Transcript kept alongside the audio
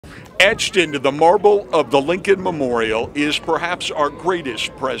Etched into the marble of the Lincoln Memorial is perhaps our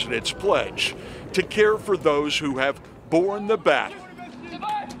greatest president's pledge to care for those who have borne the battle.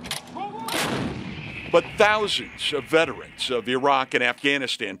 But thousands of veterans of Iraq and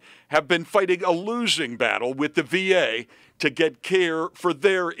Afghanistan have been fighting a losing battle with the VA to get care for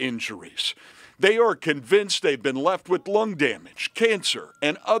their injuries. They are convinced they've been left with lung damage, cancer,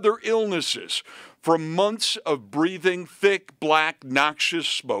 and other illnesses from months of breathing thick, black, noxious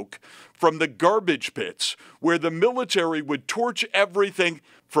smoke from the garbage pits where the military would torch everything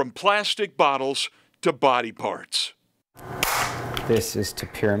from plastic bottles to body parts. This is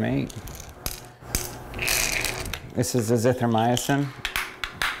topiramate. This is azithromycin,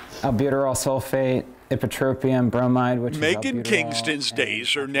 albuterol sulfate, ipratropium bromide, which Megan is Kingston's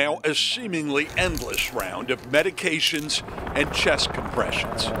days are now a seemingly endless round of medications and chest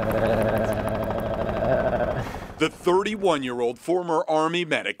compressions. The 31-year-old former Army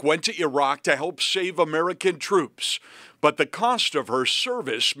medic went to Iraq to help save American troops, but the cost of her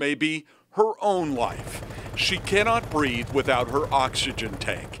service may be her own life. She cannot breathe without her oxygen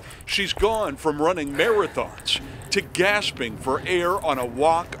tank. She's gone from running marathons to gasping for air on a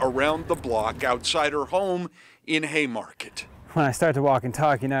walk around the block outside her home in Haymarket. When I start to walk and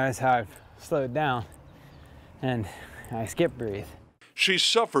talk, you notice how I've slowed down and I skip breathe. She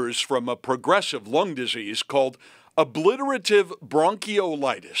suffers from a progressive lung disease called obliterative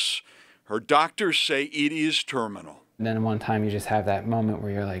bronchiolitis. Her doctors say it is terminal. And then one time you just have that moment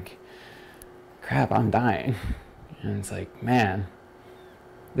where you're like, crap, I'm dying. And it's like, man,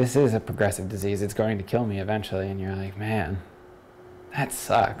 this is a progressive disease. It's going to kill me eventually. And you're like, man, that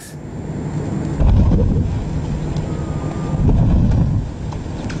sucks.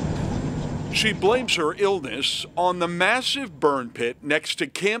 She blames her illness on the massive burn pit next to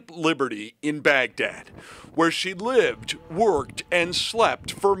Camp Liberty in Baghdad, where she lived, worked, and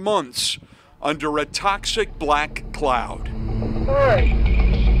slept for months under a toxic black cloud. All right,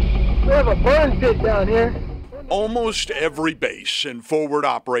 we have a burn pit down here. Almost every base and forward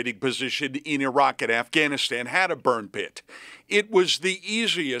operating position in Iraq and Afghanistan had a burn pit. It was the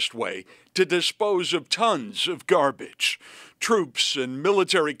easiest way to dispose of tons of garbage. Troops and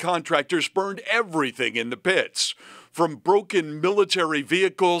military contractors burned everything in the pits, from broken military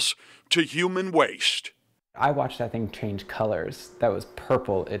vehicles to human waste. I watched that thing change colors. That was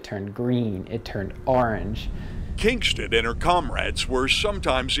purple, it turned green, it turned orange. Kingston and her comrades were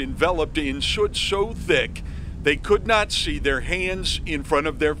sometimes enveloped in soot so thick they could not see their hands in front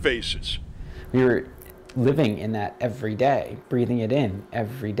of their faces. We were living in that every day, breathing it in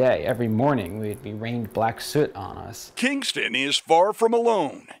every day. Every morning we'd be rained black soot on us. Kingston is far from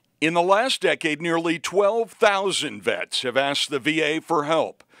alone. In the last decade, nearly 12,000 vets have asked the VA for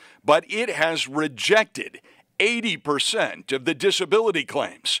help, but it has rejected 80% of the disability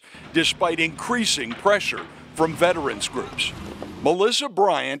claims, despite increasing pressure from veterans groups. Melissa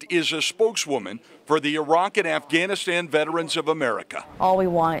Bryant is a spokeswoman for the Iraq and Afghanistan Veterans of America. All we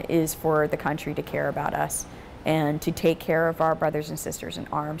want is for the country to care about us and to take care of our brothers and sisters in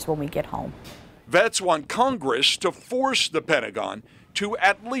arms when we get home. Vets want Congress to force the Pentagon to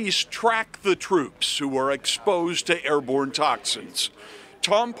at least track the troops who are exposed to airborne toxins.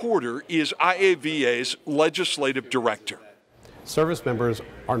 Tom Porter is IAVA's legislative director. Service members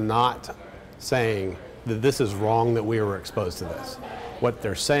are not saying that this is wrong that we were exposed to this. What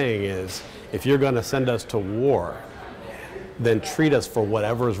they're saying is, if you're going to send us to war, then treat us for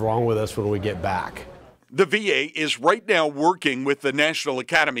whatever is wrong with us when we get back. The VA is right now working with the National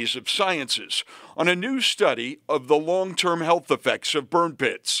Academies of Sciences on a new study of the long-term health effects of burn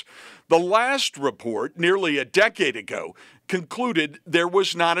pits. The last report, nearly a decade ago, concluded there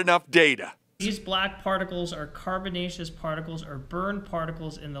was not enough data. These black particles are carbonaceous particles or burn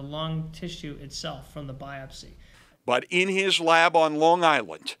particles in the lung tissue itself from the biopsy. But in his lab on Long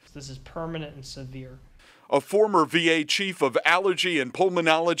Island, This is permanent and severe. a former VA chief of allergy and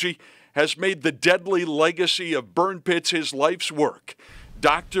pulmonology has made the deadly legacy of burn pits his life's work.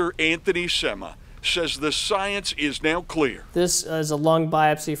 Dr. Anthony Sema says the science is now clear. This is a lung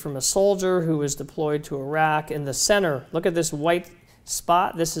biopsy from a soldier who was deployed to Iraq. In the center, look at this white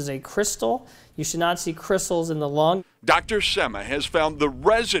spot. This is a crystal. You should not see crystals in the lung. Dr. Sema has found the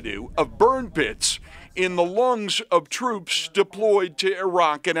residue of burn pits in the lungs of troops deployed to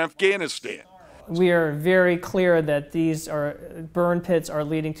Iraq and Afghanistan. We are very clear that these burn pits are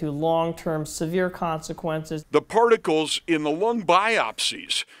leading to long-term severe consequences. The particles in the lung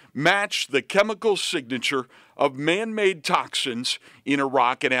biopsies match the chemical signature of man-made toxins in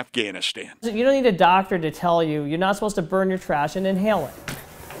Iraq and Afghanistan. You don't need a doctor to tell you you're not supposed to burn your trash and inhale it.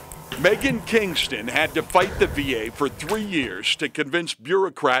 Megan Kingston had to fight the VA for 3 years to convince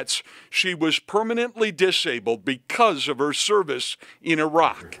bureaucrats she was permanently disabled because of her service in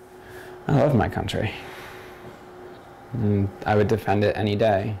Iraq. I love my country, and I would defend it any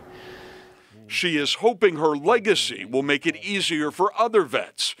day. She is hoping her legacy will make it easier for other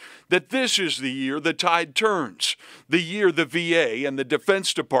vets, that this is the year the tide turns, the year the VA and the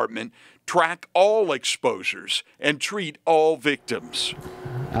Defense Department track all exposures and treat all victims.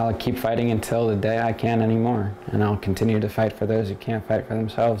 I'll keep fighting until the day I can't anymore, and I'll continue to fight for those who can't fight for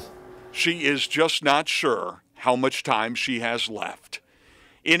themselves. She is just not sure how much time she has left.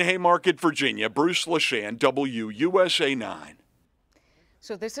 In Haymarket, Virginia, Bruce Leshan, WUSA 9.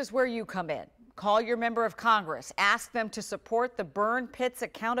 So this is where you come in. Call your member of Congress. Ask them to support the Burn Pits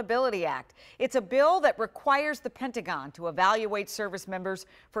Accountability Act. It's a bill that requires the Pentagon to evaluate service members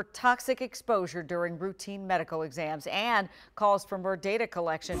for toxic exposure during routine medical exams and calls for more data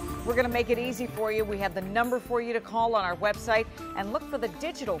collection. We're going to make it easy for you. We have the number for you to call on our website, and look for the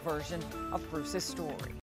digital version of Bruce's story.